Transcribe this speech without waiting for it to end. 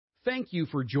Thank you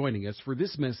for joining us for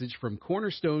this message from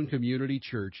Cornerstone Community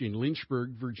Church in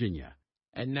Lynchburg, Virginia.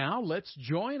 And now let's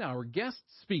join our guest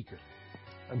speaker.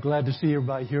 I'm glad to see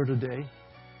everybody here today.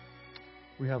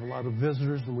 We have a lot of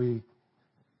visitors, and we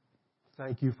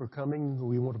thank you for coming.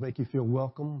 We want to make you feel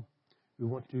welcome. We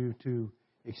want you to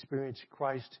experience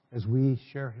Christ as we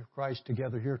share Christ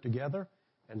together,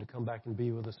 and to come back and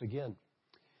be with us again.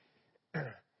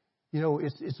 You know,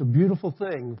 it's a beautiful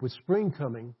thing with spring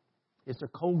coming. It's a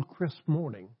cold, crisp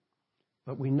morning,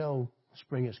 but we know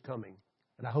spring is coming.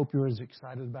 And I hope you're as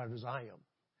excited about it as I am.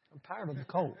 I'm tired of the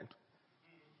cold.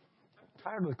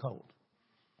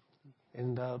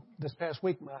 And this past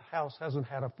week, my house hasn't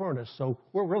had a furnace, so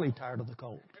we're really tired of the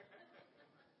cold.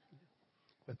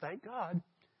 But thank God,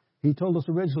 He told us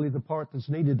originally the part that's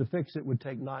needed to fix it would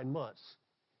take 9 months.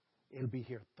 It'll be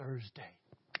here Thursday.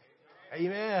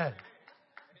 Amen.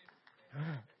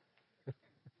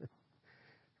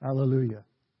 Hallelujah.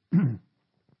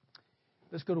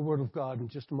 Let's go to the Word of God in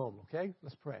just a moment, okay?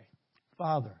 Let's pray.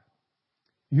 Father,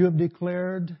 you have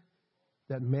declared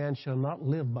that man shall not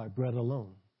live by bread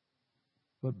alone,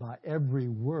 but by every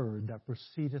word that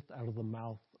proceedeth out of the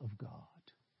mouth of God.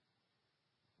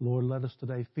 Lord, let us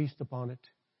today feast upon it.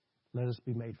 Let us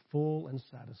be made full and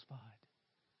satisfied.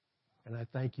 And I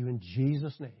thank you in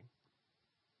Jesus' name.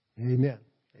 Amen.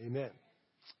 Amen.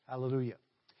 Hallelujah.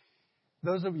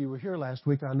 Those of you who were here last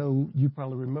week, I know you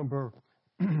probably remember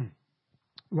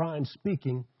Ryan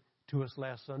speaking to us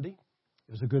last Sunday.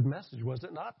 It was a good message, was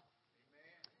it not?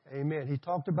 Amen. Amen. He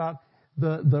talked about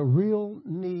the real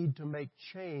need to make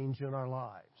change in our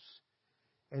lives.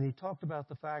 And he talked about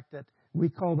the fact that we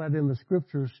call that in the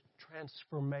Scriptures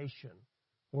transformation.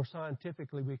 Or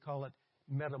scientifically, we call it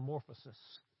metamorphosis,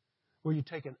 where you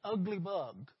take an ugly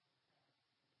bug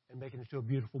and make it into a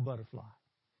beautiful butterfly.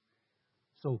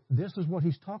 So this is what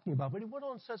he's talking about. But he went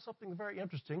on and said something very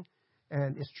interesting,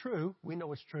 and it's true. We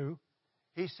know it's true.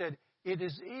 He said, it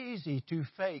is easy to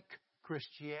fake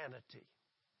Christianity.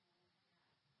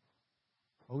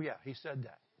 Oh, yeah, he said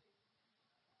that.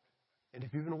 And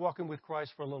if you've been walking with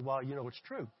Christ for a little while, you know it's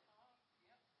true.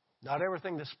 Not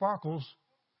everything that sparkles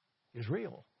is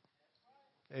real.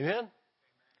 Amen?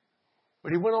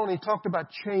 But he went on and he talked about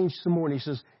change some more. And he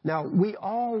says, now, we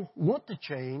all want to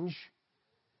change,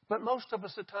 but most of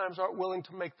us at times aren't willing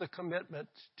to make the commitment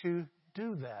to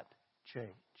do that change.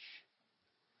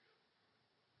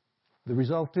 The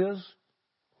result is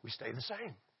we stay the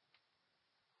same.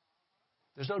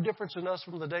 There's no difference in us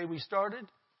from the day we started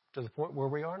to the point where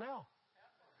we are now.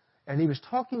 And he was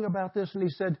talking about this, and he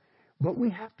said, but we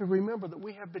have to remember that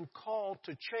we have been called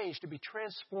to change, to be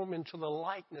transformed into the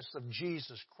likeness of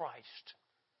Jesus Christ.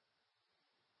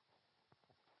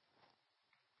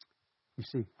 You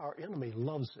see, our enemy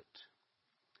loves it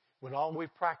when all we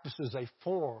practice is a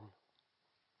form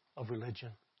of religion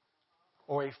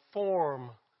or a form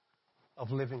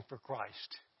of living for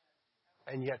Christ,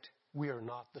 and yet we are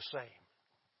not the same.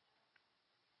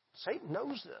 Satan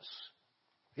knows this.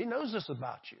 He knows this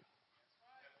about you.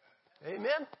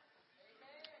 Amen?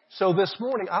 So this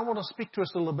morning, I want to speak to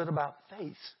us a little bit about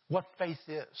faith, what faith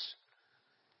is.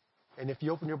 And if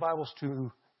you open your Bibles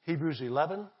to Hebrews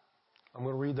 11, I'm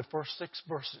going to read the first 6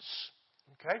 verses.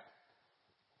 Okay?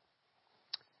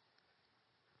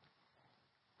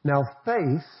 Now,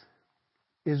 faith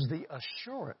is the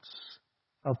assurance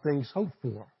of things hoped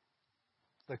for,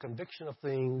 the conviction of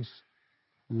things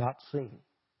not seen.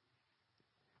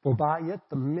 For by it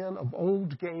the men of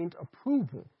old gained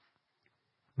approval.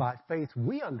 By faith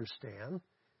we understand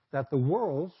that the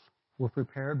worlds were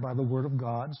prepared by the word of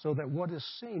God, so that what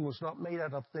is seen was not made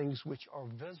out of things which are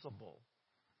visible.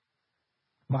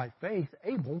 By faith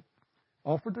Abel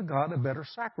offered to God a better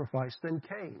sacrifice than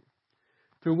Cain,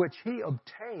 through which he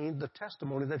obtained the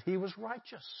testimony that he was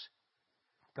righteous,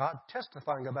 God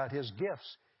testifying about his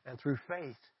gifts, and through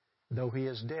faith, though he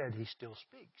is dead, he still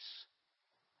speaks.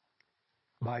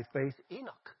 By faith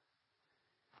Enoch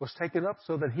was taken up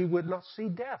so that he would not see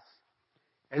death.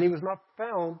 And he was not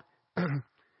found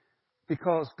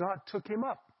because God took him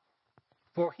up.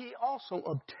 For he also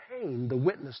obtained the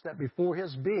witness that before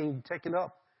his being taken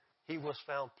up, he was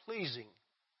found pleasing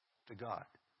to God.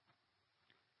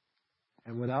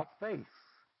 And without faith,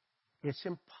 it's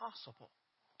impossible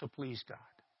to please God.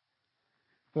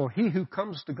 For he who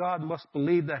comes to God must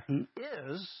believe that he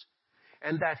is,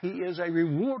 and that he is a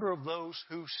rewarder of those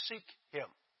who seek him.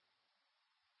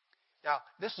 Now,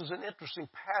 this is an interesting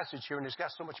passage here, and it's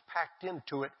got so much packed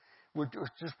into it.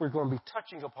 We're going to be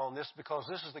touching upon this because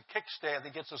this is the kickstand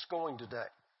that gets us going today.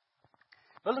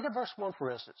 But look at verse 1,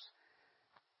 for instance.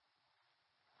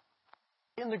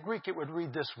 In the Greek, it would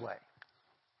read this way.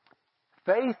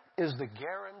 Faith is the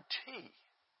guarantee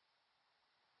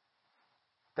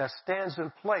that stands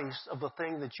in place of the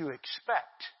thing that you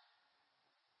expect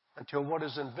until what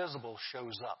is invisible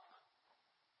shows up.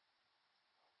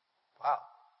 Wow.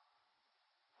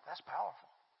 That's powerful.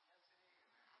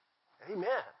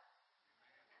 Amen.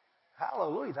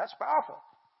 Hallelujah. That's powerful.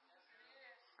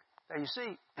 Now you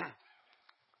see,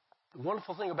 the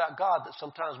wonderful thing about God that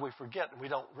sometimes we forget and we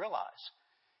don't realize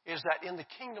is that in the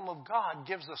kingdom of God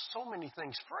gives us so many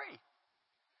things free.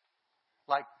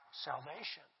 Like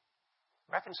salvation,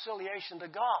 reconciliation to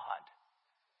God,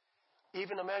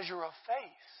 even a measure of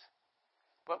faith.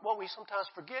 But what we sometimes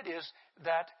forget is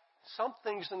that some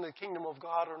things in the kingdom of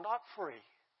God are not free.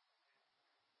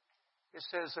 It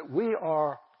says that we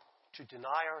are to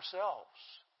deny ourselves.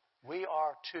 We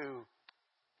are to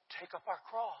take up our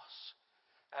cross.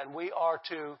 And we are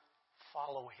to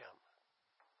follow Him.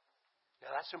 Now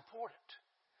that's important.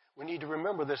 We need to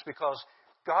remember this because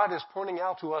God is pointing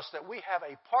out to us that we have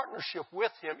a partnership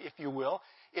with Him, if you will,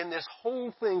 in this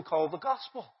whole thing called the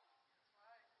gospel.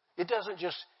 It doesn't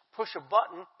just push a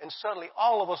button and suddenly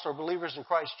all of us are believers in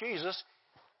Christ Jesus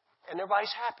and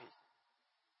everybody's happy.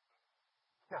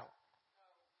 No.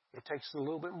 It takes a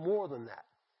little bit more than that.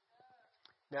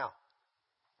 Now,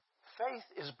 faith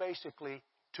is basically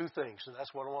two things, and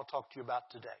that's what I want to talk to you about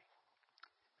today.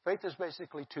 Faith is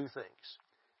basically two things.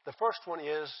 The first one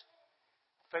is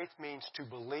faith means to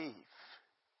believe.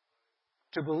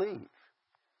 To believe.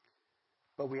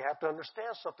 But we have to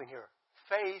understand something here.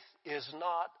 Faith is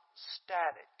not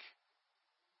static.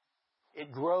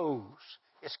 It grows.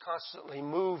 It's constantly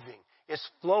moving. It's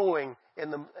flowing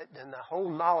in the whole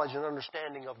knowledge and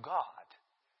understanding of God.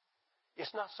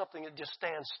 It's not something that just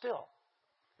stands still.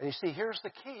 And you see, here's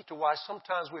the key to why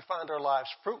sometimes we find our lives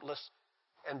fruitless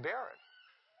and barren.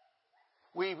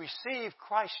 We receive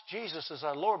Christ Jesus as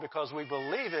our Lord because we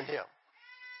believe in Him.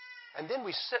 And then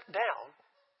we sit down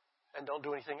and don't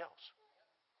do anything else.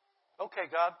 Okay,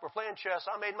 God, we're playing chess.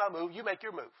 I made my move. You make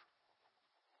your move.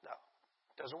 No,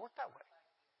 it doesn't work that way.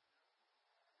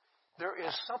 There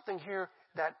is something here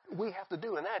that we have to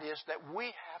do, and that is that we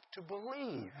have to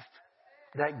believe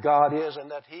that God is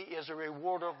and that He is a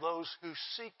rewarder of those who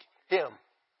seek Him.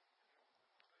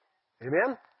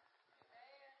 Amen?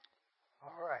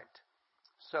 All right.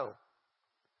 So,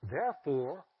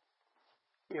 therefore,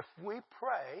 if we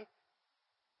pray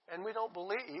and we don't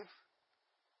believe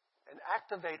and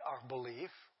activate our belief,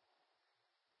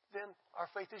 then our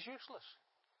faith is useless.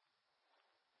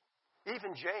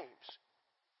 Even James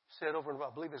said over in,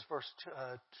 I believe it's verse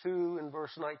 2 and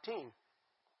verse 19,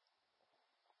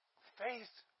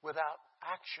 faith without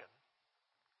action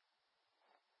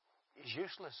is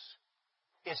useless.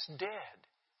 It's dead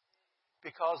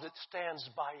because it stands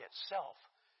by itself,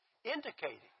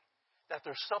 indicating that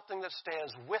there's something that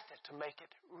stands with it to make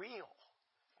it real,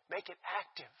 make it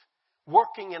active,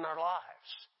 working in our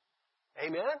lives.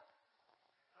 Amen?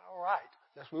 All right.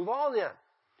 Let's move on then.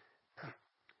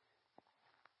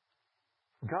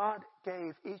 God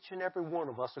gave each and every one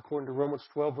of us, according to Romans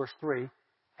 12, verse 3,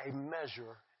 a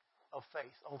measure of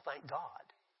faith. Oh, thank God.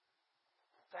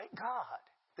 Thank God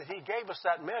that He gave us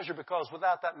that measure, because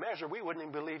without that measure, we wouldn't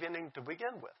even believe anything to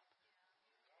begin with.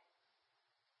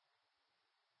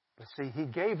 But see, He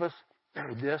gave us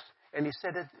this, and He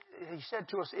said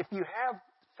to us, if you have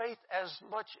faith as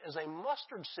much as a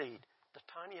mustard seed, the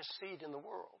tiniest seed in the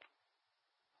world,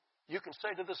 you can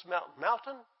say to this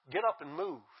mountain, get up and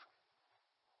move,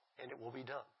 and it will be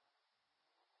done.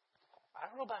 I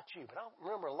don't know about you, but I don't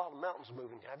remember a lot of mountains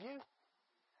moving. Have you?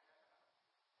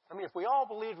 I mean, if we all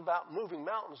believed about moving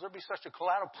mountains, there'd be such a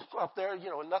cloud up there, and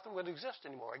nothing would exist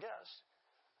anymore, I guess.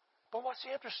 But what's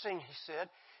interesting, he said,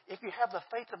 if you have the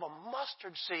faith of a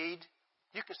mustard seed,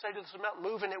 you can say to this mountain,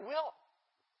 move, and it will.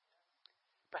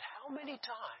 But how many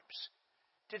times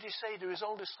did He say to His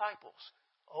own disciples,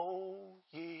 O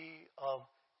ye of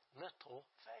little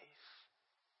faith?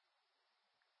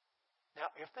 Now,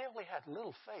 if they only had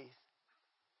little faith,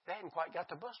 they hadn't quite got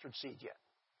the mustard seed yet.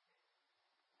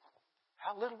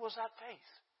 How little was that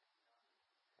faith?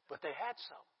 But they had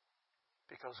some,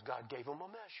 because God gave them a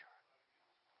measure.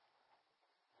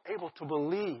 Able to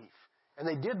believe. And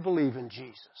they did believe in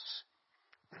Jesus.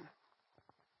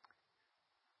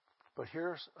 But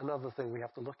here's another thing we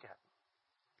have to look at.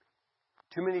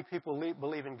 Too many people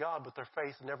believe in God, but their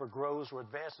faith never grows or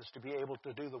advances to be able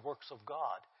to do the works of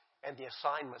God and the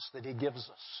assignments that He gives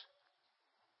us.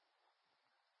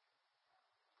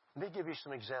 Let me give you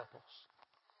some examples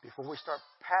before we start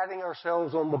patting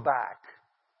ourselves on the back.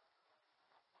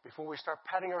 Before we start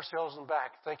patting ourselves on the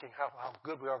back, thinking how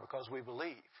good we are because we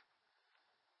believe.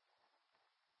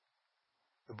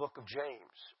 The book of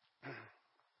James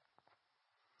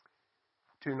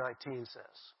 2:19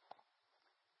 says,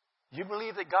 you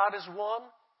believe that God is one?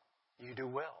 You do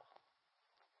well.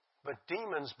 But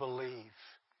demons believe,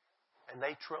 and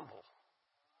they tremble.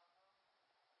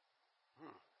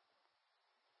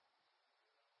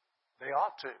 They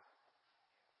ought to.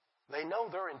 They know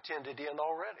they're intended in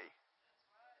already.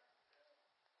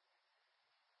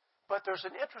 But there's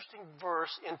an interesting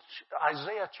verse in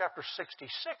Isaiah chapter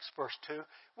 66, verse 2,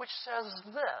 which says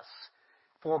this,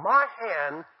 for my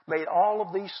hand made all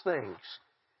of these things.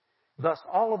 Thus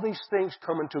all of these things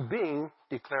come into being,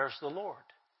 declares the Lord.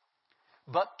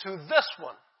 But to this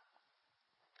one,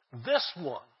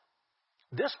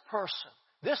 this person,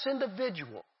 this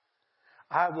individual,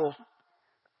 I will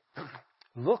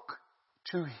look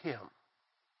to him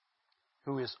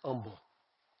who is humble,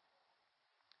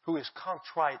 who is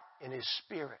contrite in his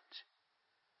spirit,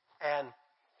 and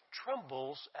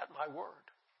trembles at my word.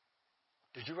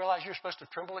 Did you realize you're supposed to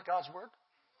tremble at God's word?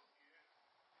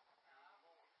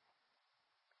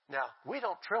 Now, we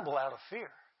don't tremble out of fear.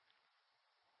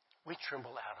 We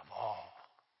tremble out of awe.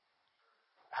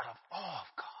 Out of awe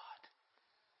of God.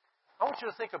 I want you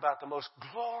to think about the most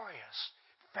glorious,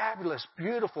 fabulous,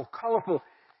 beautiful, colorful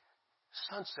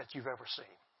sunset you've ever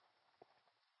seen.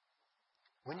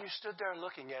 When you stood there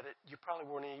looking at it, you probably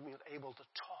weren't even able to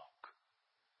talk.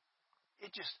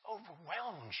 It just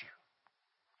overwhelms you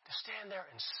to stand there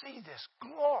and see this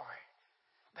glory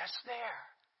that's there.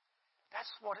 That's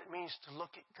what it means to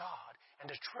look at God and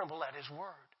to tremble at His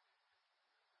Word.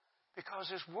 Because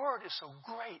His Word is so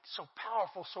great, so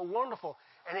powerful, so wonderful,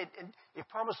 and it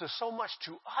promises so much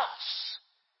to us.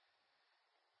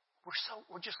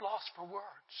 We're just lost for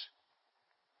words.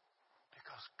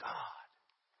 Because God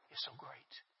is so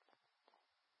great.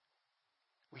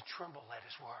 We tremble at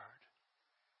His Word.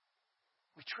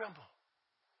 We tremble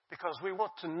because we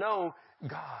want to know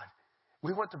God.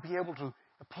 We want to be able to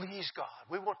please God.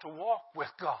 We want to walk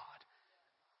with God.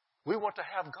 We want to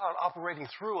have God operating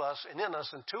through us and in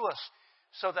us and to us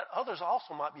so that others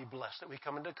also might be blessed that we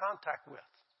come into contact with.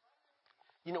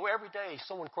 You know, every day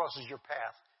someone crosses your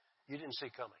path you didn't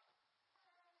see coming.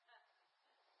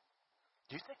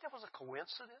 Do you think that was a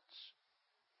coincidence?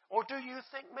 Or do you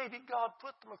think maybe God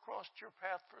put them across your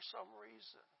path for some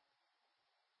reason?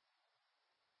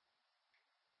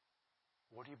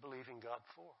 What are you believing God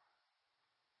for?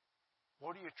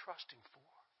 What are you trusting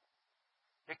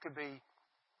for? It could be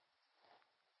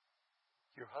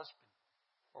your husband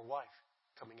or wife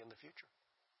coming in the future.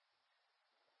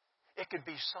 It could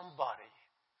be somebody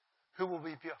who will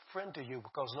be a friend to you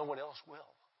because no one else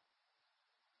will.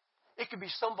 It could be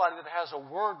somebody that has a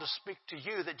word to speak to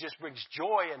you that just brings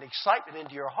joy and excitement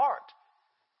into your heart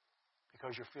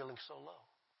because you're feeling so low.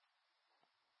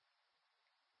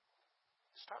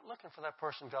 Start looking for that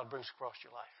person God brings across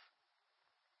your life.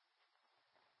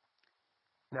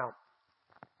 Now,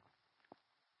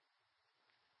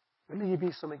 let me give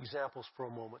you some examples for a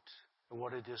moment of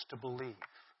what it is to believe.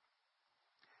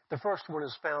 The first one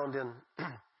is found in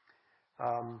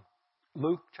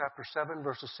Luke chapter 7,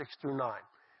 verses 6 through 9.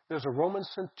 There's a Roman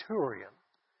centurion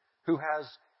who has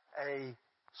a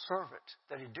servant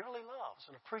that he dearly loves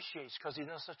and appreciates because he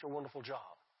does such a wonderful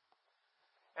job.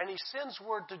 And he sends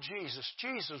word to Jesus,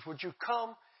 Jesus, would you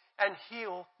come and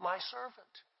heal my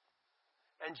servant?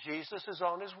 And Jesus is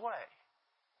on his way.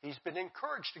 He's been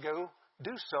encouraged to go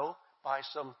do so by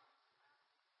some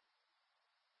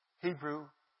Hebrew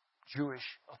Jewish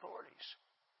authorities.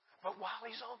 But while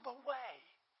he's on the way,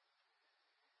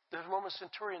 the Roman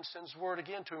centurion sends word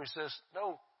again to him. He says,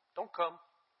 no, don't come.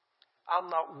 I'm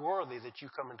not worthy that you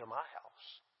come into my house.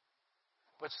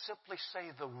 But simply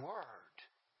say the word,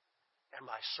 and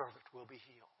my servant will be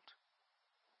healed.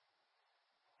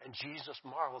 And Jesus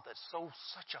marveled that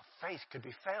such a faith could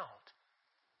be found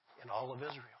in all of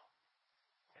Israel.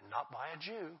 And not by a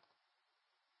Jew,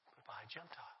 but by a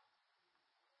Gentile.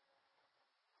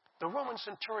 The Roman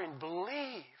centurion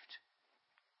believed.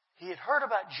 He had heard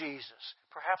about Jesus.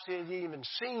 Perhaps he had even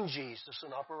seen Jesus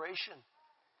in operation.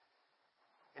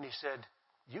 And he said,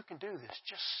 you can do this.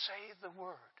 Just say the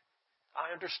word.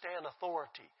 I understand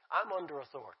authority. I'm under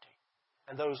authority.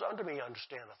 And those under me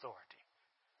understand authority.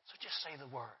 So just say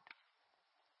the word.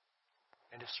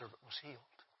 And his servant was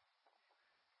healed.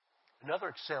 Another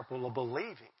example of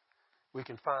believing we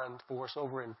can find for us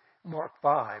over in Mark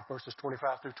 5, verses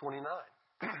 25 through 29.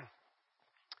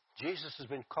 Jesus has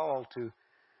been called to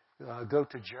go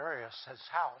to Jairus'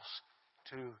 house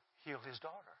to heal his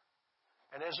daughter.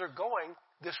 And as they're going,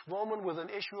 this woman with an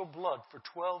issue of blood for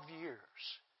 12 years,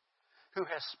 who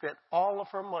has spent all of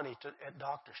her money at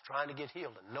doctors trying to get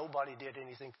healed, and nobody did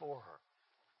anything for her.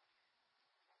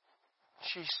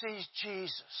 She sees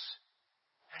Jesus,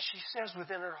 and she says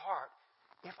within her heart,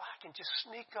 if I can just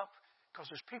sneak up, because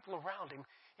there's people around him,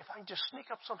 if I can just sneak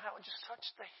up somehow and just touch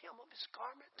the hem of his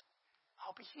garment,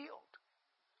 I'll be healed.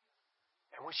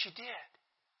 And when she did,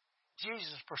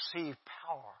 Jesus perceived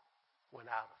power went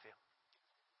out of him.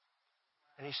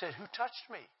 And he said, who touched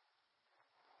me?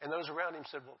 And those around him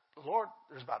said, well, Lord,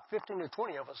 there's about 15 or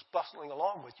 20 of us bustling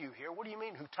along with you here. What do you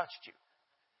mean, who touched you?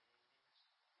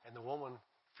 And the woman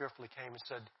fearfully came and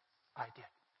said, I did.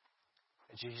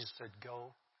 And Jesus said,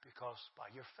 go, because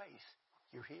by your faith,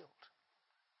 you're healed.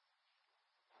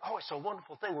 Oh, it's a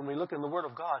wonderful thing when we look in the Word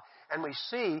of God and we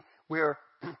see where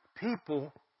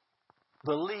people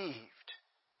believed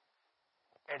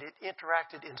and it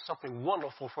interacted in something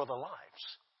wonderful for their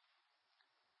lives.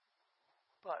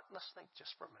 But let's think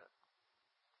just for a minute.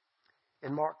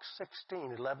 In Mark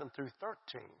 16, 11 through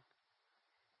 13,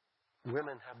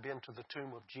 women have been to the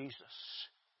tomb of Jesus.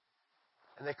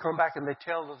 And they come back and they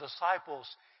tell the disciples,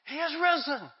 he has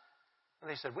risen.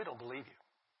 And they said, we don't believe you.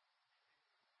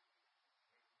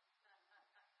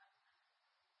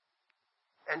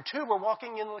 And two were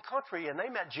walking into the country and they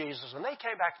met Jesus and they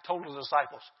came back and told the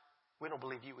disciples, we don't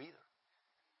believe you either.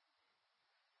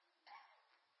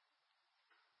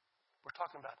 We're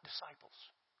talking about disciples.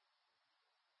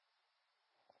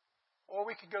 Or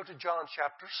we could go to John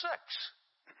chapter 6.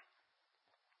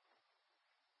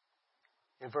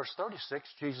 In verse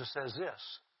 36, Jesus says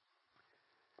this,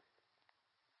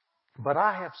 But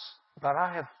I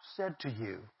have said to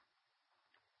you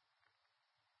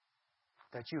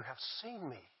that you have seen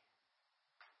me,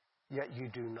 yet you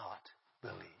do not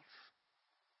believe.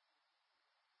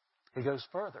 He goes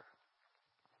further.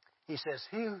 He says,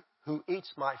 he who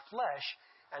eats my flesh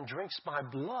and drinks my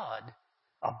blood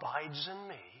abides in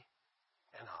me,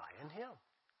 and I in him.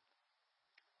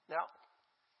 Now,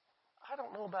 I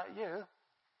don't know about you,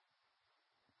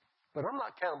 but I'm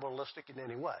not cannibalistic in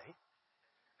any way.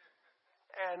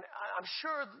 And I'm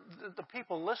sure the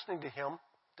people listening to him,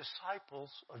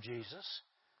 disciples of Jesus,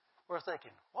 were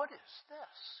thinking, what is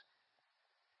this?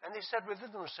 And they said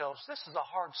within themselves, this is a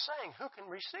hard saying. Who can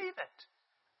receive it?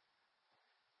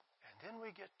 And then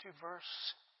we get to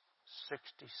verse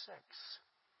 66.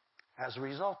 As a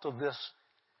result of this,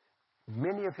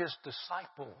 many of his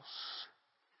disciples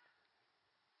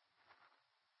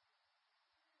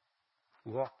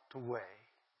walked away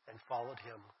and followed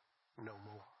him no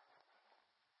more.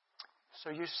 So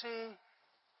you see,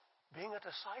 being a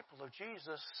disciple of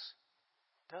Jesus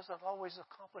doesn't always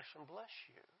accomplish and bless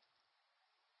you.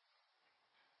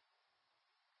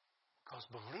 Because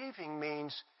believing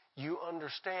means you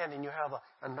understand and you have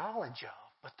a knowledge of,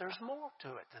 but there's more to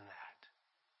it than that.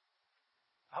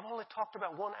 I've only talked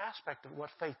about one aspect of what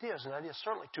faith is, and that is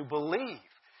certainly to believe.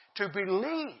 To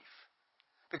believe.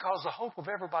 Because the hope of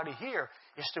everybody here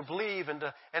is to believe and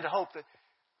to hope that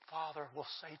Father will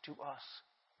say to us,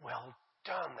 well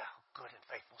done, thou good and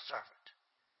faithful servant.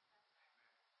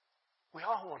 We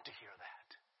all want to hear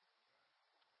that.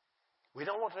 We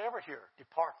don't want to ever hear,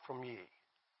 depart from ye,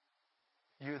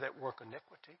 you that work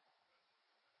iniquity.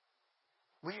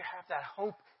 We have that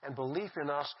hope and belief in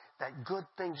us that good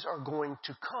things are going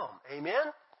to come.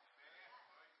 Amen?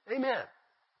 Amen.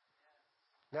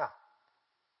 Now,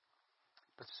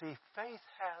 but see, faith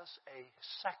has a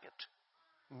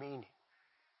second meaning.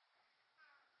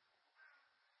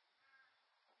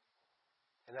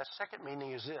 And that second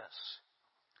meaning is this.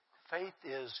 Faith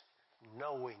is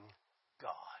knowing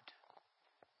God.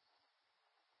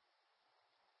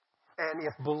 And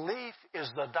if belief is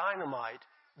the dynamite,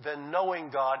 then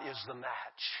knowing God is the match.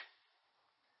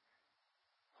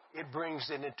 It brings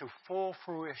it into full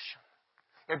fruition.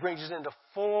 It brings it into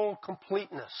full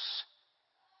completeness.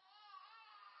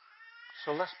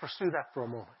 So let's pursue that for a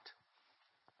moment.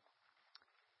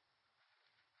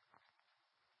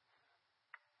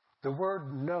 The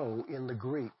word know in the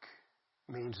Greek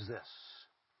means this.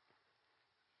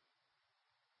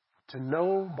 To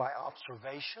know by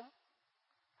observation,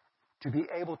 to be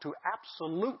able to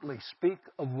absolutely speak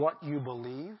of what you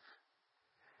believe,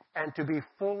 and to be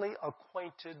fully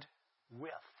acquainted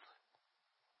with.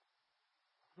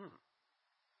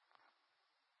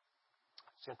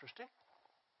 It's interesting.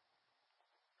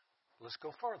 Let's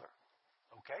go further.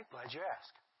 Okay, glad you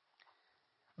asked.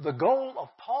 The goal of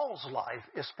Paul's life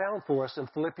is found for us in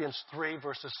Philippians 3,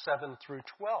 verses 7 through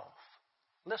 12.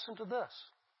 Listen to this.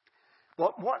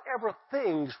 But whatever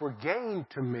things were gained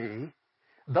to me,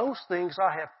 those things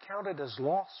I have counted as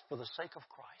loss for the sake of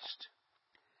Christ.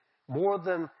 More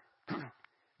than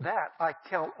that, I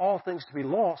count all things to be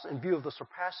lost in view of the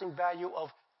surpassing value of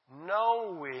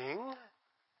knowing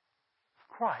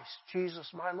Christ, Jesus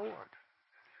my Lord.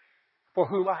 for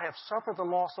whom I have suffered the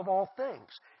loss of all things,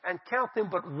 and count them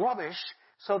but rubbish,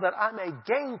 so that I may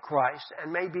gain Christ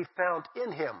and may be found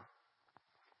in him,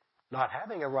 not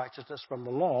having a righteousness from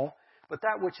the law, but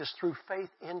that which is through faith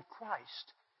in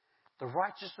Christ, the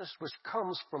righteousness which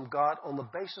comes from God on the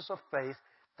basis of faith,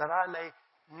 that I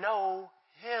may know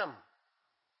him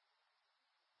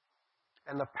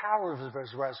and the power of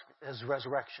his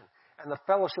resurrection, and the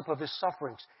fellowship of his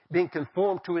sufferings, being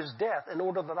conformed to his death, in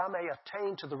order that I may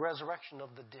attain to the resurrection of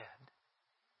the dead.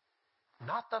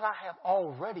 Not that I have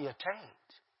already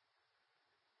attained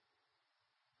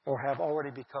or have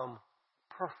already become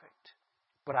perfect,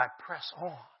 but I press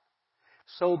on,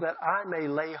 so that I may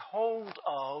lay hold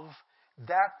of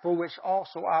that for which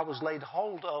also I was laid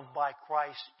hold of by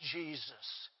Christ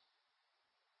Jesus.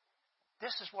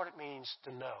 This is what it means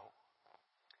to know.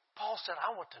 Paul said,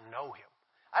 I want to know him.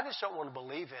 I just don't want to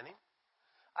believe in him.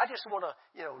 I just want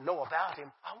to, know about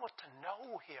him. I want to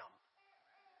know him.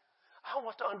 I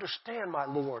want to understand my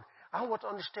Lord. I want to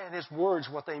understand his words,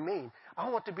 what they mean. I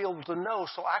want to be able to know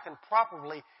so I can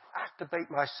properly activate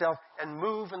myself and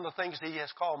move in the things that he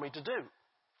has called me to do.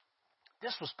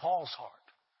 This was Paul's heart.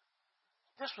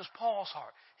 This was Paul's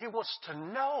heart. He wants to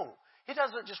know. He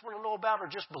doesn't just want to know about or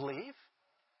just believe.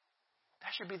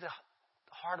 That should be the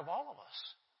heart of all of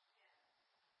us.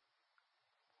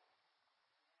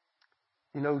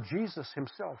 Jesus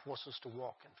himself wants us to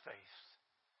walk in faith.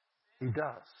 He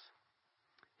does.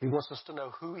 He wants us to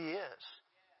know who he is,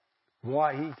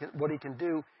 what he can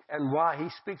do, and why he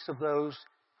speaks of those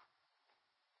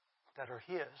that are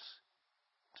his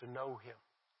to know him.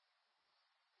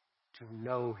 To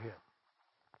know him.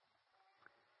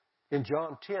 In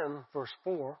John 10, verse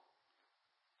 4,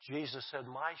 Jesus said,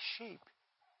 my sheep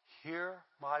hear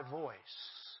my voice.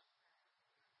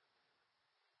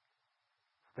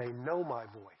 They know my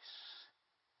voice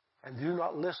and do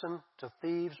not listen to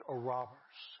thieves or robbers.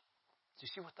 Do you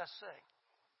see what that's saying?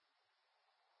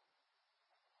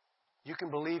 You can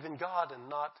believe in God and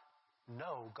not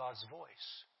know God's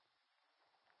voice.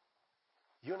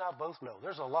 You and I both know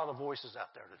there's a lot of voices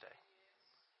out there today.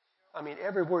 I mean,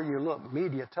 everywhere you look,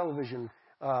 media, television,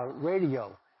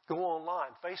 radio, go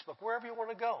online, Facebook, wherever you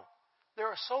want to go. There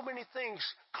are so many things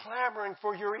clamoring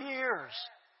for your ears.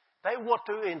 They want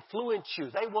to influence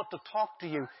you. They want to talk to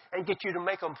you and get you to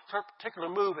make a particular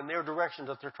move in their direction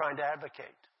that they're trying to advocate.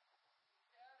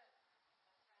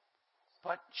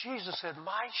 But Jesus said,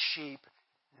 my sheep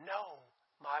know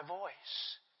my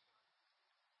voice.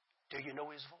 Do you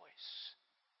know his voice?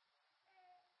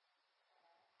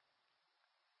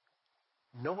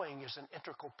 Knowing is an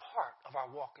integral part of our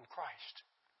walk in Christ.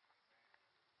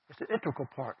 It's an integral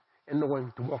part in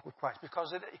knowing to walk with Christ,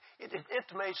 because it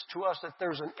intimates to us that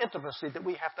there's an intimacy that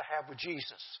we have to have with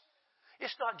Jesus.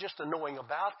 It's not just a knowing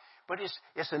about, but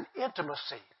it's an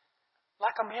intimacy,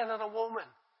 like a man and a woman.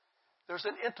 There's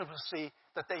an intimacy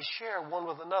that they share one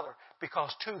with another,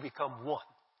 because two become one.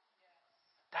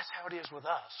 That's how it is with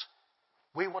us.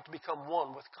 We want to become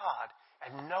one with God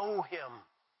and know him.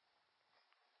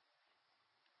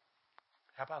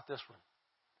 How about this one?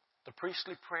 The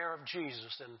priestly prayer of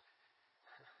Jesus in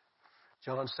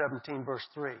John 17, verse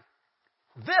 3.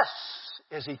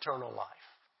 This is eternal life,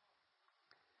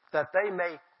 that they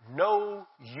may know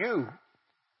you,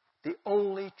 the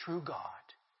only true God,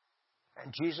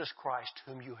 and Jesus Christ,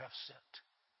 whom you have sent.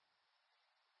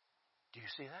 Do you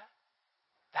see that?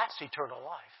 That's eternal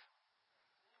life.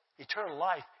 Eternal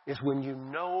life is when you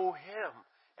know him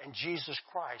and Jesus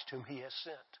Christ, whom he has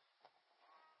sent.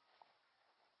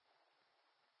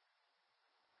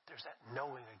 There's that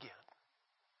knowing again,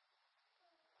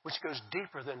 which goes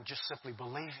deeper than just simply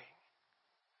believing.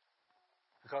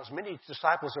 Because many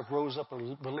disciples have rose up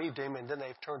and believed him, and then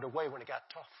they've turned away when it got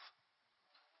tough.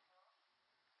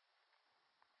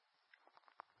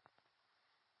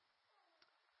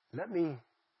 Let me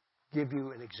give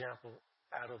you an example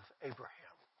out of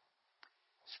Abraham.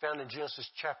 It's found in Genesis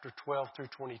chapter 12 through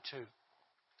 22.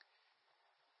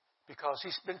 Because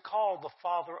he's been called the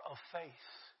father of faith.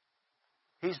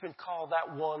 He's been called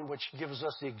that one which gives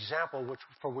us the example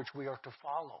for which we are to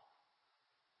follow.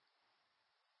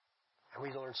 And we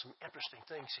learn some interesting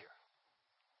things here.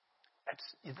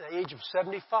 At the age of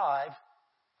 75,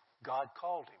 God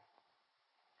called him.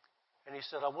 And he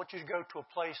said, I want you to go to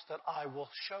a place that I will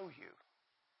show you.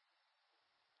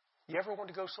 You ever want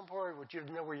to go somewhere where you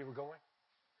didn't know where you were going?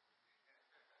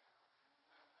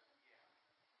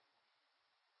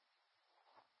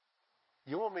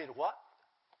 You want me to what?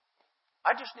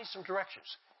 I just need some directions.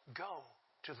 Go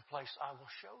to the place I will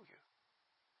show you.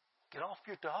 Get off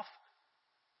your duff.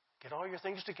 Get all your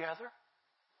things together.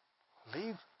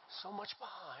 Leave so much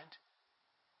behind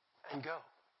and go.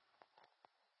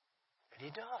 And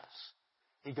he does.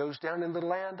 He goes down in the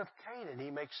land of Canaan.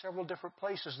 He makes several different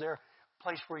places there, a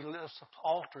place where he lifts up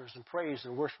altars and praise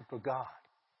and worship of God.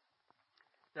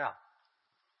 Now,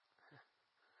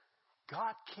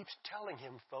 God keeps telling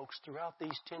him, folks, throughout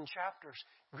these 10 chapters,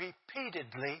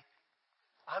 repeatedly,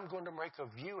 I'm going to make of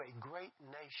you a great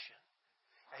nation.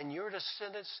 And your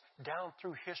descendants down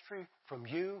through history from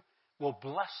you will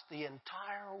bless the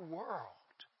entire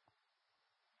world.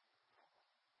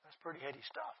 That's pretty heady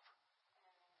stuff.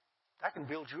 That can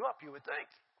build you up, you would think.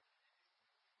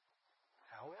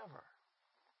 However,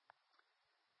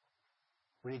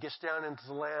 when he gets down into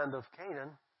the land of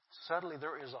Canaan, suddenly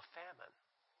there is a famine.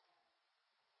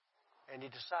 And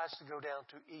he decides to go down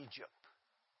to Egypt.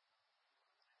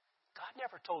 God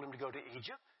never told him to go to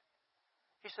Egypt.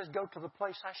 He says, go to the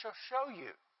place I shall show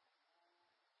you.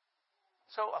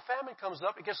 So a famine comes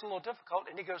up, it gets a little difficult,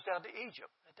 and he goes down to Egypt.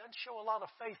 It doesn't show a lot of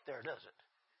faith there, does it?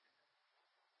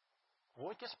 Well,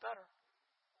 it gets better.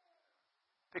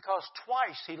 Because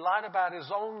twice he lied about his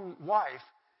own wife,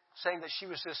 saying that she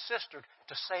was his sister,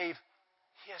 to save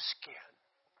his skin.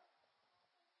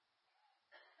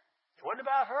 It wasn't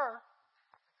about her.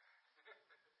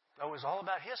 No, it was all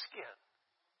about his skin.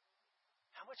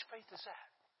 How much faith is that?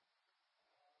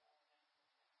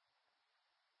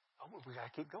 Oh, we got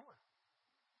to keep going.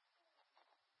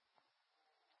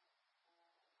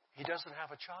 He doesn't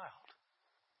have a child.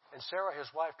 And Sarah, his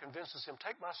wife, convinces him,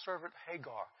 take my servant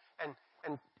Hagar,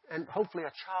 and hopefully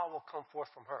a child will come forth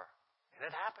from her. And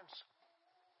it happens.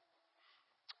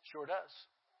 Sure does.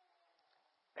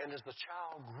 And as the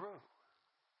child grew,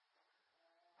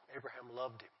 Abraham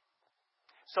loved him.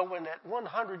 So when at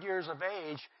 100 years of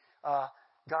age,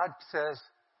 God says,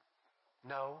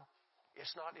 no,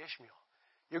 it's not Ishmael.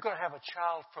 You're going to have a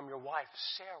child from your wife,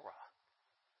 Sarah.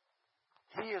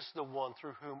 He is the one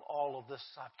through whom all of this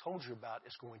I've told you about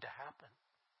is going to happen.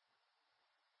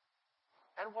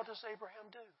 And what does Abraham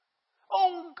do?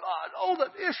 Oh, God, oh,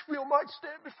 that Ishmael might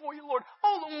stand before you, Lord.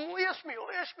 Oh,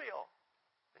 Ishmael, Ishmael.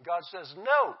 And God says,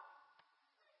 no.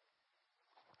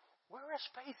 Where is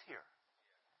faith here?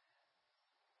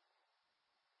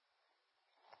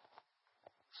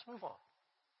 Let's move on.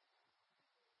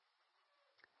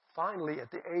 Finally,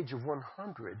 at the age of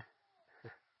 100,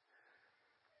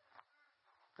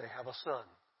 they have a son,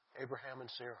 Abraham and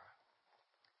Sarah.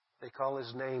 They call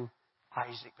his name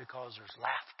Isaac because there's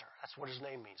laughter. That's what his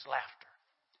name means, laughter.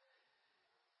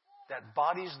 That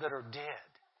bodies that are dead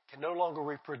can no longer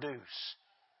reproduce,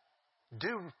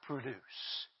 do produce.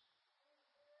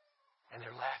 And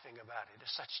they're laughing about it.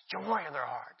 There's such joy in their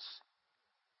hearts.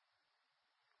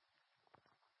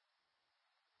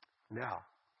 Now,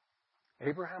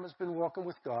 Abraham has been walking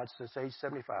with God since age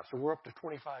 75, so we're up to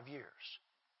 25 years.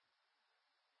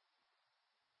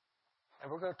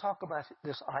 And we're going to talk about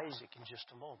this Isaac in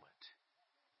just a moment.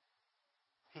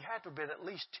 He had to have been at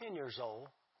least 10 years old,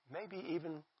 maybe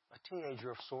even a teenager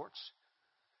of sorts.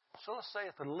 So let's say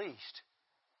at the least,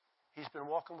 he's been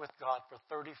walking with God for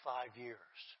 35 years.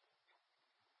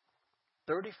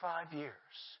 35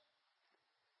 years.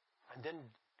 And then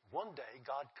one day,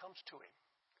 God comes to him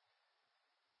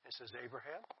and says,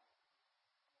 Abraham,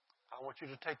 I want you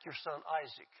to take your son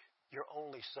Isaac, your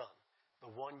only son, the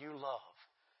one you love,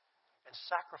 and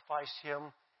sacrifice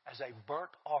him as a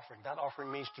burnt offering. That offering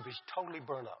means to be totally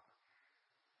burnt up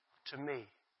to me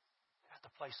at the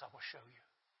place I will show you.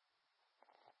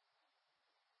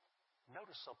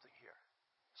 Notice something here.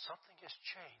 Something has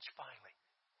changed finally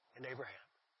in Abraham.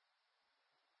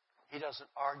 He doesn't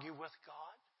argue with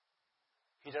God.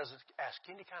 He doesn't ask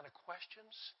any kind of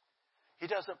questions. He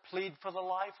doesn't plead for the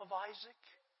life of Isaac.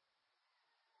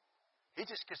 He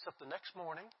just gets up the next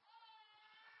morning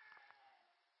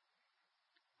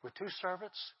with 2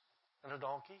 servants and a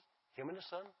donkey. Him and his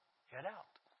son head out.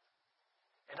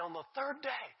 And on the third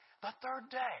day,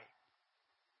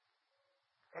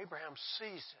 Abraham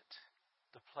sees it,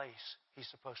 the place he's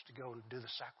supposed to go and do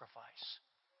the sacrifice.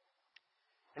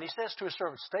 And he says to his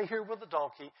servants, stay here with the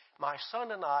donkey. My son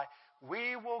and I,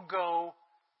 we will go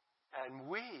and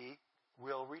we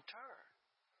will return.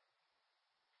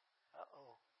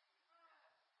 Uh-oh.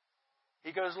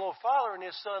 He goes a little farther, and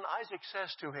his son Isaac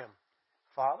says to him,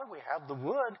 Father, we have the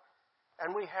wood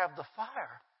and we have the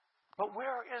fire, but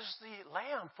where is the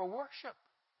lamb for worship?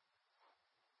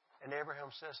 And Abraham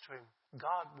says to him,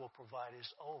 God will provide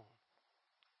his own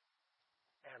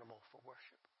animal for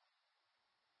worship.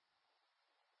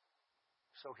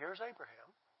 So here's Abraham.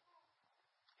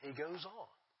 He goes on.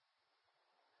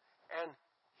 And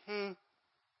he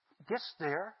gets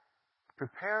there,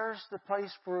 prepares the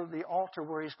place for the altar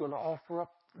where he's going to offer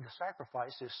up the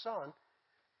sacrifice, his son,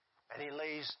 and he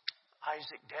lays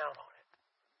Isaac down on it.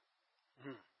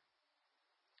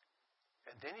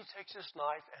 And then he takes his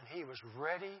knife, and he was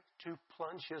ready to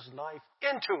plunge his knife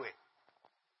into it.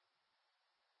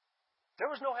 There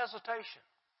was no hesitation.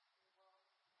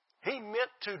 He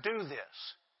meant to do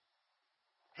this.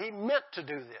 He meant to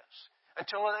do this.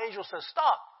 Until an angel says,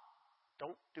 stop.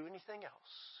 Don't do anything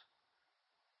else.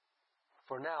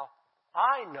 For now,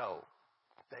 I know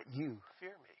that you fear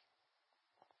me.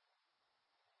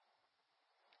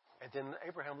 And then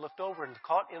Abraham looked over, and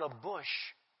caught in a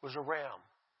bush was a ram.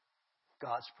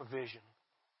 God's provision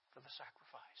for the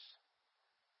sacrifice.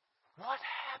 What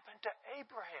happened to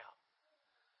Abraham?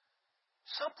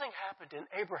 Something happened in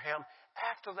Abraham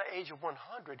after the age of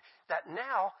 100 that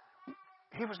now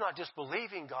he was not just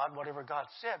believing God, whatever God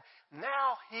said.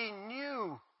 Now he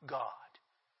knew God.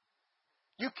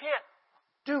 You can't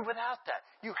do without that.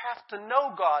 You have to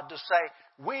know God to say,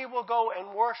 we will go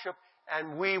and worship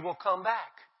and we will come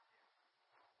back.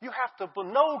 You have to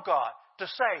know God to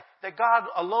say that God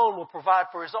alone will provide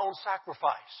for His own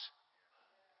sacrifice.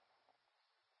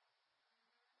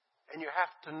 And you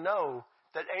have to know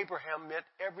that Abraham meant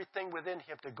everything within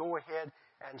him to go ahead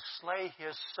and slay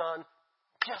his son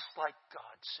just like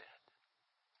God said.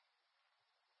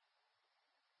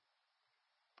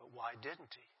 But why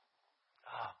didn't he?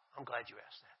 I'm glad you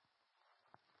asked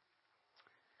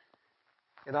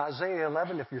that. In Isaiah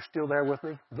 11, if you're still there with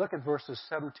me, look at verses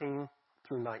 17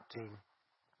 through 19.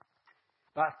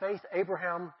 By faith,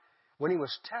 Abraham, when he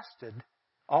was tested,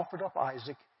 offered up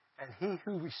Isaac, and he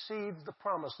who received the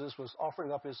promises was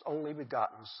offering up his only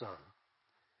begotten son.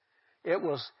 It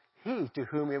was he to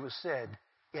whom it was said,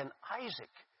 in Isaac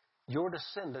your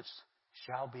descendants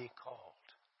shall be called.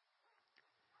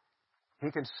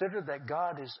 He considered that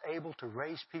God is able to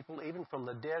raise people even from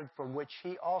the dead, from which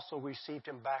he also received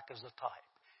him back as a type.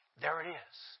 There it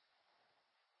is.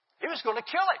 He was going to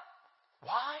kill it.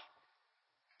 Why?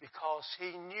 Because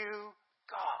he knew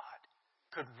God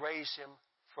could raise him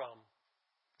from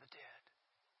the dead.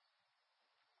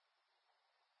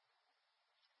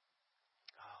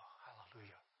 Oh,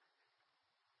 hallelujah.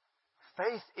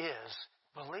 Faith is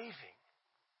believing,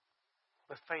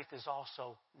 but faith is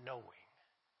also knowing.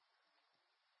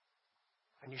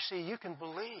 And you see, you can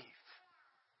believe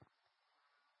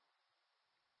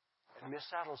and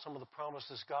miss out on some of the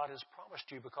promises God has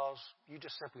promised you because you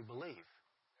just simply believe.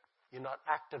 You're not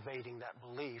activating that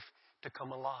belief to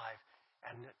come alive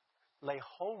and lay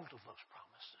hold of those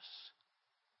promises.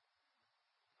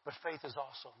 But faith is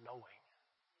also knowing.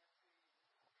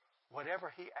 Whatever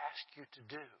He asks you to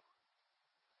do,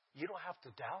 you don't have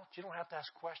to doubt. You don't have to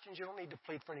ask questions. You don't need to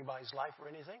plead for anybody's life or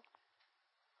anything.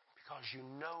 Because you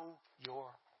know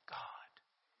your God.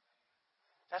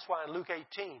 That's why in Luke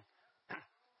 18,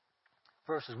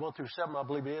 verses 1 through 7, I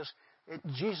believe it is,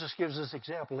 Jesus gives this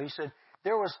example. He said,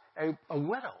 there was a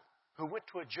widow who went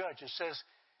to a judge and says,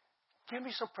 give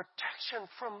me some protection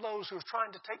from those who are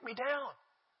trying to take me down.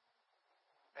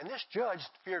 And this judge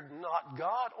feared not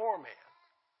God or man.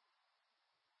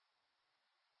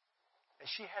 And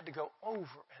she had to go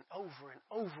over and over and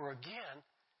over again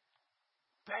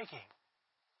begging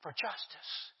for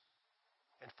justice.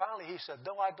 And finally he said,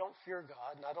 though I don't fear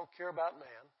God and I don't care about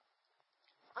man,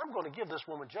 I'm going to give this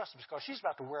woman justice because she's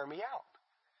about to wear me out.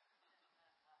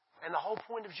 And the whole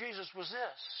point of Jesus was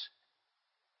this.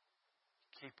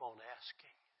 Keep on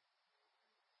asking.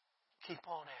 Keep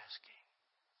on asking.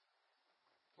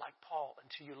 Like Paul,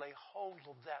 until you lay hold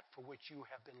of that for which you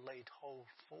have been laid hold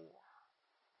for.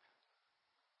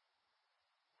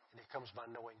 And it comes by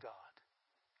knowing God.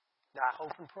 Now I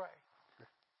hope and pray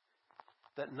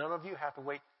that none of you have to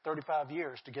wait 35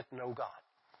 years to get to know God.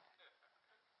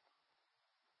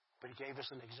 But He gave us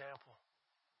an example.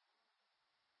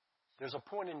 There's a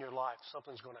point in your life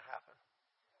something's going to happen.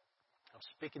 I'm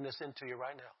speaking this into you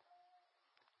right now.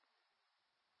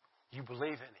 You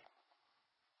believe in Him.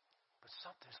 But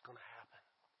something's going to happen.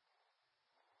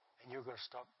 And you're going to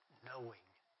start knowing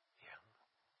Him.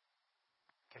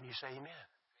 Can you say amen?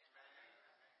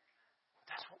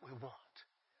 That's what we want.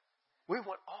 We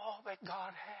want all that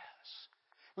God has.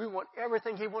 We want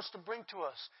everything He wants to bring to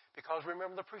us. Because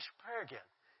remember the priest's prayer again.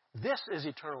 This is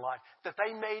eternal life, that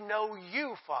they may know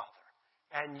you, Father,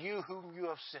 and you whom you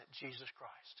have sent, Jesus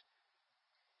Christ.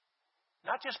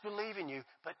 Not just believe in you,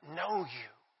 but know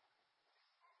you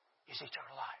is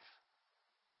eternal life.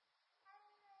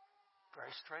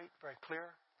 Very straight, very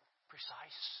clear,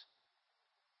 precise.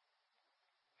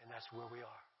 And that's where we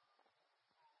are.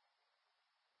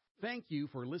 Thank you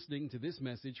for listening to this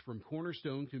message from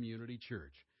Cornerstone Community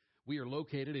Church. We are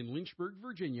located in Lynchburg,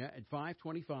 Virginia at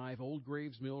 525 Old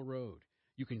Graves Mill Road.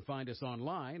 You can find us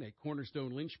online at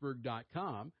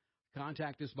cornerstonelynchburg.com,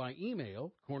 Contact us by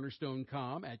email,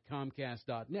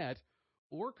 cornerstonecom@comcast.net,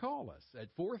 or call us at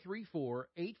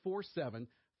 434-847-4796.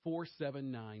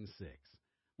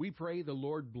 We pray the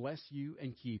Lord bless you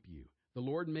and keep you. The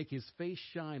Lord make his face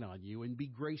shine on you and be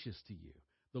gracious to you.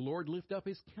 The Lord lift up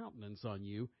his countenance on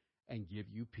you and give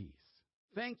you peace.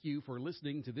 Thank you for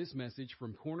listening to this message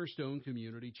from Cornerstone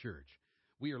Community Church.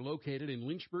 We are located in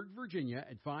Lynchburg, Virginia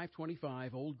at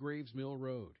 525 Old Graves Mill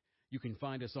Road. You can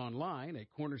find us online at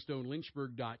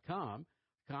cornerstonelynchburg.com.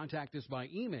 Contact us by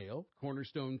email,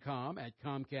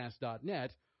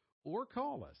 cornerstonecom@comcast.net, or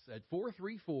call us at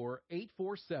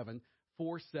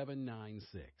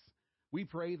 434-847-4796. We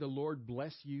pray the Lord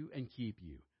bless you and keep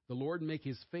you. The Lord make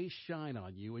his face shine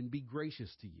on you and be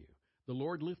gracious to you. The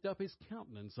Lord lift up his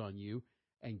countenance on you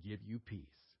and give you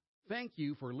peace. Thank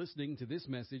you for listening to this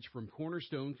message from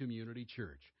Cornerstone Community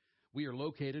Church. We are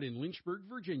located in Lynchburg,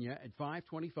 Virginia at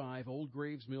 525 Old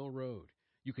Graves Mill Road.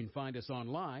 You can find us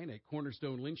online at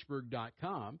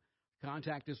cornerstonelynchburg.com.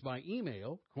 Contact us by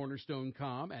email,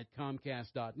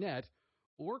 cornerstonecom@comcast.net,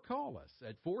 or call us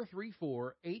at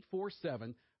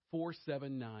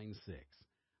 434-847-4796.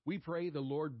 We pray the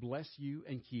Lord bless you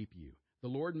and keep you. The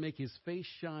Lord make his face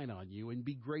shine on you and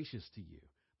be gracious to you.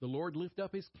 The Lord lift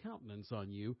up his countenance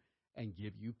on you and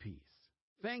give you peace.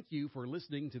 Thank you for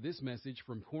listening to this message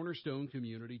from Cornerstone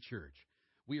Community Church.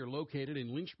 We are located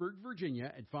in Lynchburg,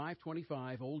 Virginia at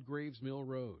 525 Old Graves Mill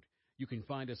Road. You can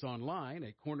find us online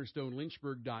at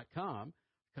cornerstonelynchburg.com.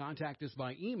 Contact us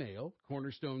by email,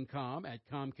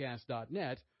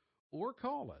 cornerstonecom@comcast.net, or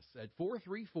call us at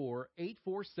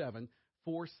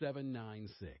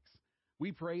 434-847-4796.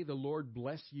 We pray the Lord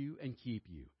bless you and keep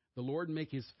you. The Lord make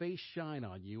his face shine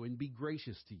on you and be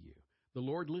gracious to you. The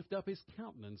Lord lift up his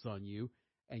countenance on you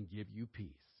and give you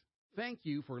peace. Thank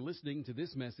you for listening to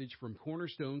this message from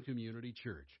Cornerstone Community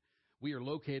Church. We are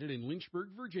located in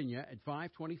Lynchburg, Virginia at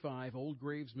 525 Old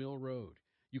Graves Mill Road.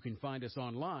 You can find us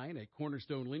online at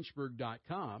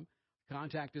cornerstonelynchburg.com.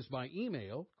 Contact us by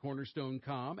email,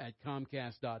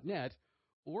 cornerstonecom@comcast.net,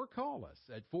 or call us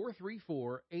at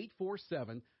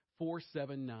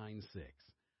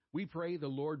 434-847-4796. We pray the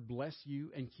Lord bless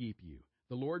you and keep you.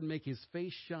 The Lord make his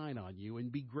face shine on you and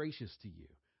be gracious to you.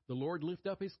 The Lord lift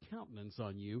up his countenance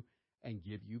on you and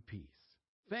give you peace.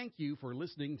 Thank you for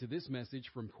listening to this message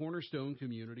from Cornerstone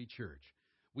Community Church.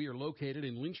 We are located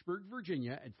in Lynchburg,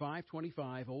 Virginia at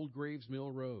 525 Old Graves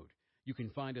Mill Road. You can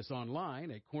find us online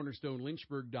at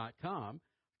cornerstonelynchburg.com.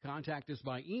 Contact us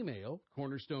by email,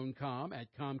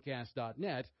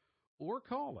 cornerstonecom@comcast.net, or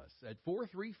call us at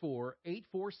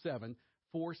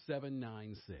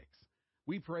 434-847-4796.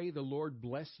 We pray the Lord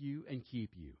bless you and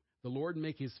keep you. The Lord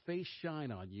make his face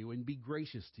shine on you and be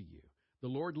gracious to you. The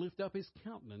Lord lift up his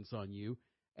countenance on you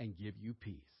and give you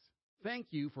peace.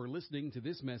 Thank you for listening to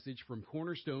this message from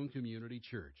Cornerstone Community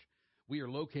Church. We are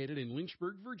located in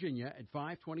Lynchburg, Virginia at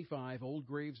 525 Old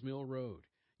Graves Mill Road.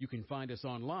 You can find us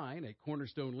online at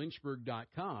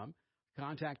cornerstonelynchburg.com.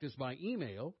 Contact us by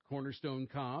email,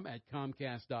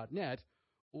 cornerstonecom@comcast.net,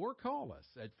 or call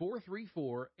us at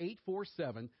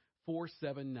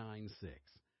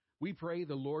 434-847-4796. We pray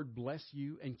the Lord bless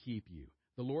you and keep you.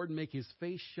 The Lord make his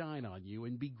face shine on you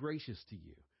and be gracious to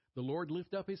you. The Lord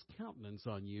lift up his countenance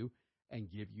on you and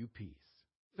give you peace.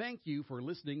 Thank you for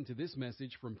listening to this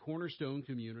message from Cornerstone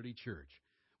Community Church.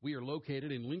 We are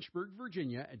located in Lynchburg,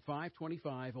 Virginia at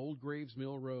 525 Old Graves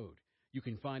Mill Road. You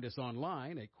can find us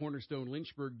online at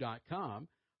cornerstonelynchburg.com.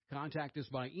 Contact us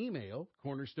by email,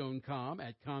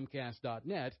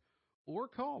 cornerstonecom@comcast.net, or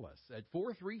call us at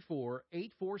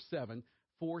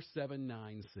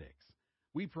 434-847-4796.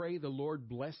 We pray the Lord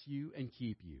bless you and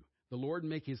keep you. The Lord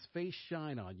make his face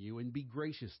shine on you and be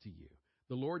gracious to you.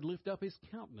 The Lord lift up his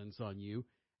countenance on you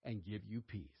and give you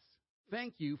peace.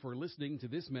 Thank you for listening to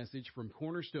this message from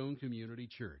Cornerstone Community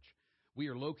Church. We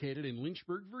are located in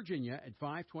Lynchburg, Virginia at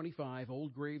 525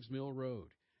 Old Graves Mill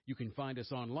Road. You can find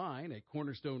us online at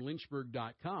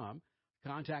cornerstonelynchburg.com.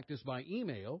 Contact us by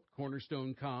email,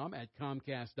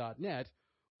 cornerstonecom@comcast.net,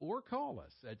 or call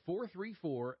us at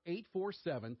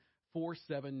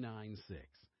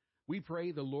 434-847-4796. We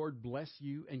pray the Lord bless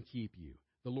you and keep you.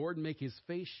 The Lord make his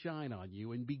face shine on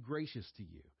you and be gracious to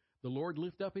you. The Lord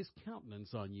lift up his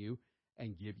countenance on you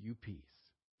and give you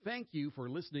peace. Thank you for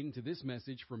listening to this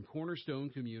message from Cornerstone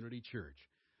Community Church.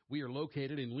 We are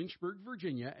located in Lynchburg,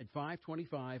 Virginia at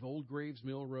 525 Old Graves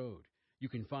Mill Road. You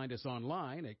can find us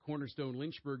online at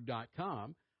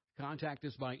cornerstonelynchburg.com. Contact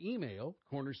us by email,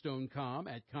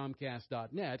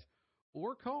 cornerstonecom@comcast.net,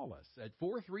 or call us at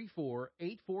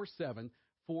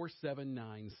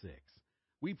 434-847-4796.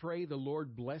 We pray the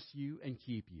Lord bless you and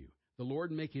keep you. The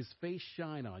Lord make his face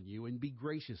shine on you and be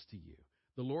gracious to you.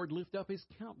 The Lord lift up his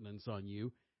countenance on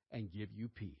you and give you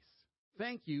peace.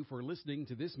 Thank you for listening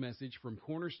to this message from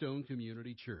Cornerstone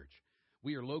Community Church.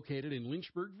 We are located in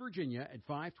Lynchburg, Virginia at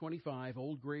 525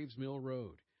 Old Graves Mill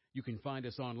Road. You can find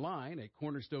us online at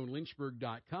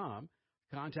cornerstonelynchburg.com,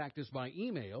 contact us by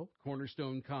email,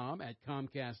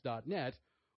 cornerstonecom@comcast.net,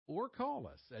 or call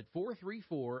us at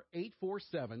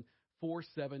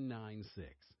 434-847-4796.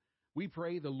 We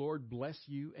pray the Lord bless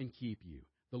you and keep you.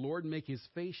 The Lord make his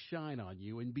face shine on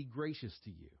you and be gracious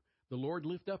to you. The Lord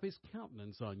lift up his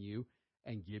countenance on you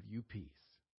and give you peace.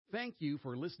 Thank you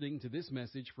for listening to this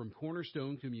message from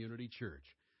Cornerstone Community Church.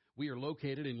 We are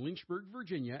located in Lynchburg,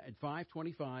 Virginia at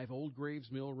 525 Old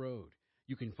Graves Mill Road.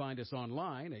 You can find us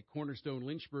online at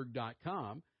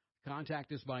cornerstonelynchburg.com,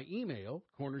 contact us by email,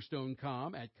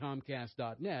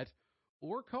 cornerstonecom@comcast.net,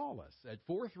 or call us at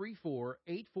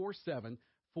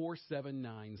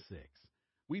 434-847-4796.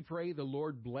 We pray the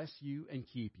Lord bless you and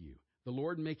keep you. The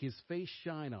Lord make his face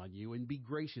shine on you and be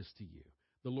gracious to you.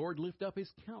 The Lord lift up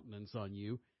his countenance on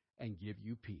you and give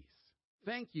you peace.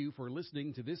 Thank you for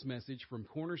listening to this message from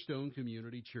Cornerstone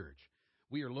Community Church.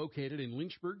 We are located in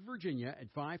Lynchburg, Virginia at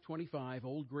 525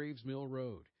 Old Graves Mill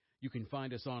Road. You can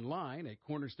find us online at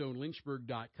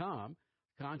cornerstonelynchburg.com,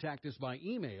 contact us by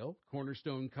email,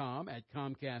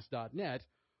 cornerstonecom@comcast.net,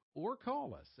 or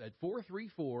call us at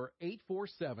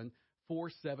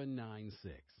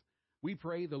 434-847-4796. We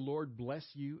pray the Lord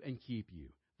bless you and keep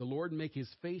you. The Lord make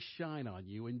his face shine on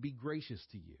you and be gracious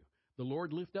to you. The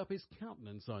Lord lift up his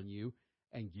countenance on you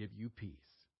and give you peace.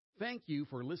 Thank you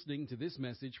for listening to this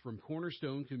message from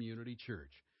Cornerstone Community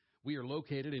Church. We are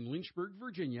located in Lynchburg,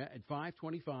 Virginia at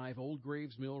 525 Old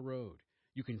Graves Mill Road.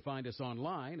 You can find us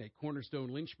online at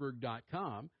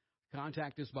cornerstonelynchburg.com,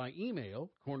 contact us by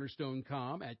email,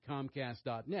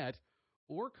 cornerstonecom@comcast.net,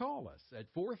 or call us at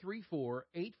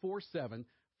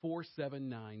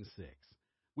 434-847-4796.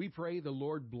 We pray the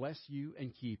Lord bless you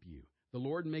and keep you. The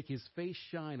Lord make his face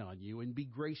shine on you and be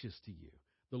gracious to you.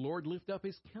 The Lord lift up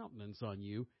his countenance on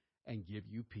you and give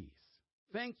you peace.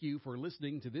 Thank you for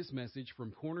listening to this message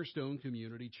from Cornerstone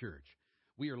Community Church.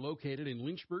 We are located in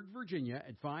Lynchburg, Virginia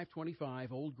at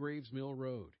 525 Old Graves Mill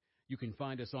Road. You can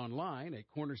find us online at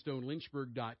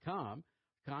cornerstonelynchburg.com,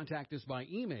 contact us by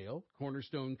email,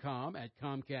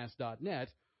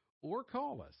 cornerstonecom@comcast.net, or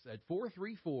call us at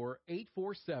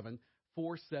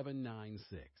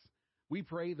 434-847-4796. We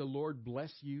pray the Lord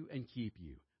bless you and keep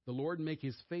you. The Lord make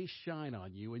his face shine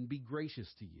on you and be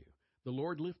gracious to you. The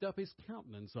Lord lift up his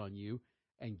countenance on you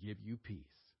and give you peace.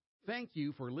 Thank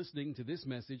you for listening to this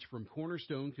message from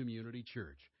Cornerstone Community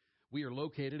Church. We are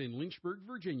located in Lynchburg,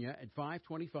 Virginia at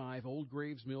 525 Old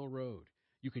Graves Mill Road.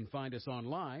 You can find us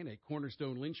online at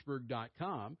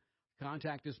cornerstonelynchburg.com,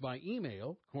 contact us by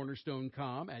email,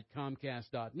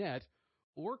 cornerstonecom@comcast.net,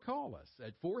 or call us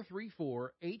at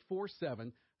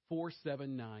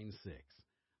 434-847-4796.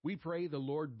 We pray the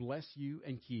Lord bless you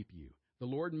and keep you. The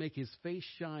Lord make his face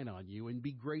shine on you and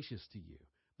be gracious to you.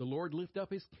 The Lord lift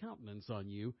up his countenance on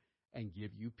you and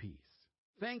give you peace.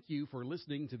 Thank you for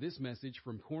listening to this message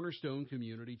from Cornerstone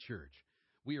Community Church.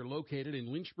 We are located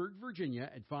in Lynchburg, Virginia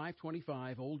at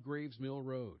 525 Old Graves Mill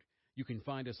Road. You can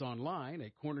find us online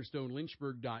at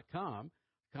cornerstonelynchburg.com,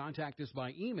 contact us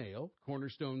by email,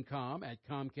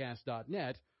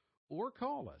 cornerstonecom@comcast.net, or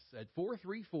call us at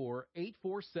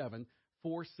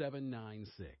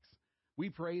 434-847-4796. We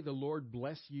pray the Lord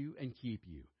bless you and keep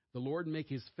you. The Lord make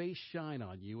his face shine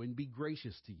on you and be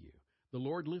gracious to you. The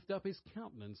Lord lift up his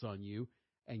countenance on you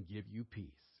and give you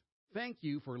peace. Thank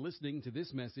you for listening to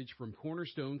this message from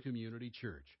Cornerstone Community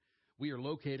Church. We are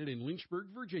located in Lynchburg,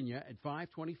 Virginia at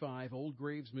 525 Old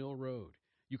Graves Mill Road.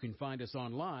 You can find us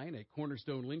online at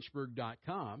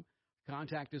cornerstonelynchburg.com,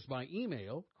 contact us by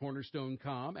email,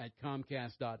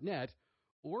 cornerstonecom@comcast.net,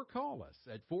 or call us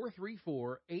at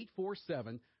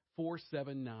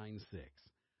 434-847-4796.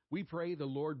 We pray the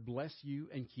Lord bless you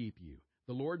and keep you.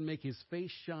 The Lord make his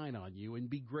face shine on you and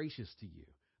be gracious to you.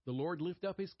 The Lord lift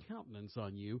up his countenance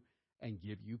on you and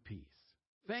give you peace.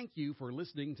 Thank you for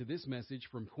listening to this message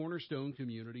from Cornerstone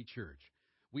Community Church.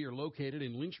 We are located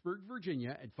in Lynchburg,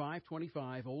 Virginia at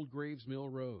 525 Old Graves Mill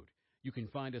Road. You can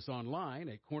find us online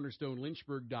at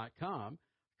cornerstonelynchburg.com,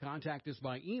 contact us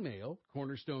by email,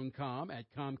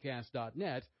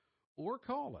 cornerstonecom@comcast.net, or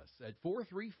call us at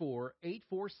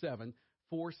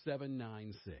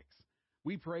 434-847-4796.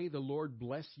 We pray the Lord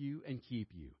bless you and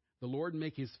keep you. The Lord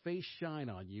make his face shine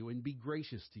on you and be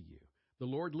gracious to you. The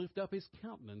Lord lift up his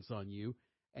countenance on you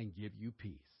and give you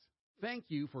peace. Thank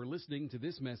you for listening to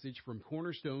this message from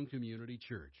Cornerstone Community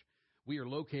Church. We are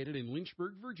located in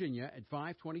Lynchburg, Virginia at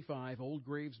 525 Old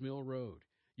Graves Mill Road.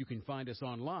 You can find us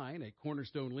online at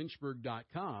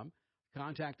cornerstonelynchburg.com,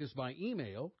 Contact us by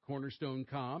email,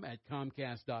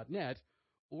 cornerstonecom@comcast.net,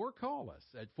 or call us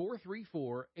at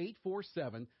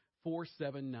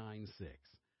 434-847-4796.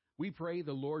 We pray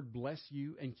the Lord bless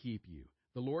you and keep you.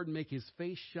 The Lord make his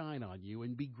face shine on you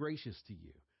and be gracious to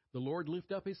you. The Lord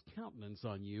lift up his countenance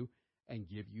on you and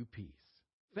give you peace.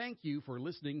 Thank you for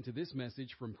listening to this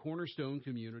message from Cornerstone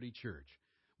Community Church.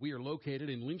 We are located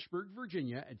in Lynchburg,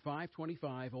 Virginia at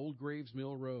 525 Old Graves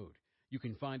Mill Road. You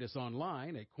can find us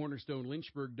online at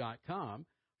cornerstonelynchburg.com.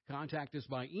 Contact us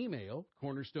by email,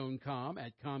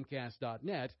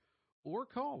 cornerstonecom@comcast.net, or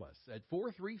call us at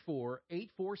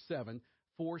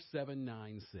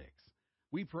 434-847-4796.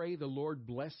 We pray the Lord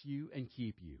bless you and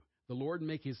keep you. The Lord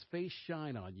make his face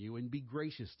shine on you and be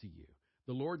gracious to you.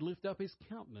 The Lord lift up his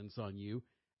countenance on you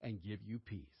and give you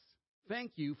peace.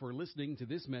 Thank you for listening to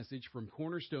this message from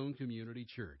Cornerstone Community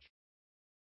Church.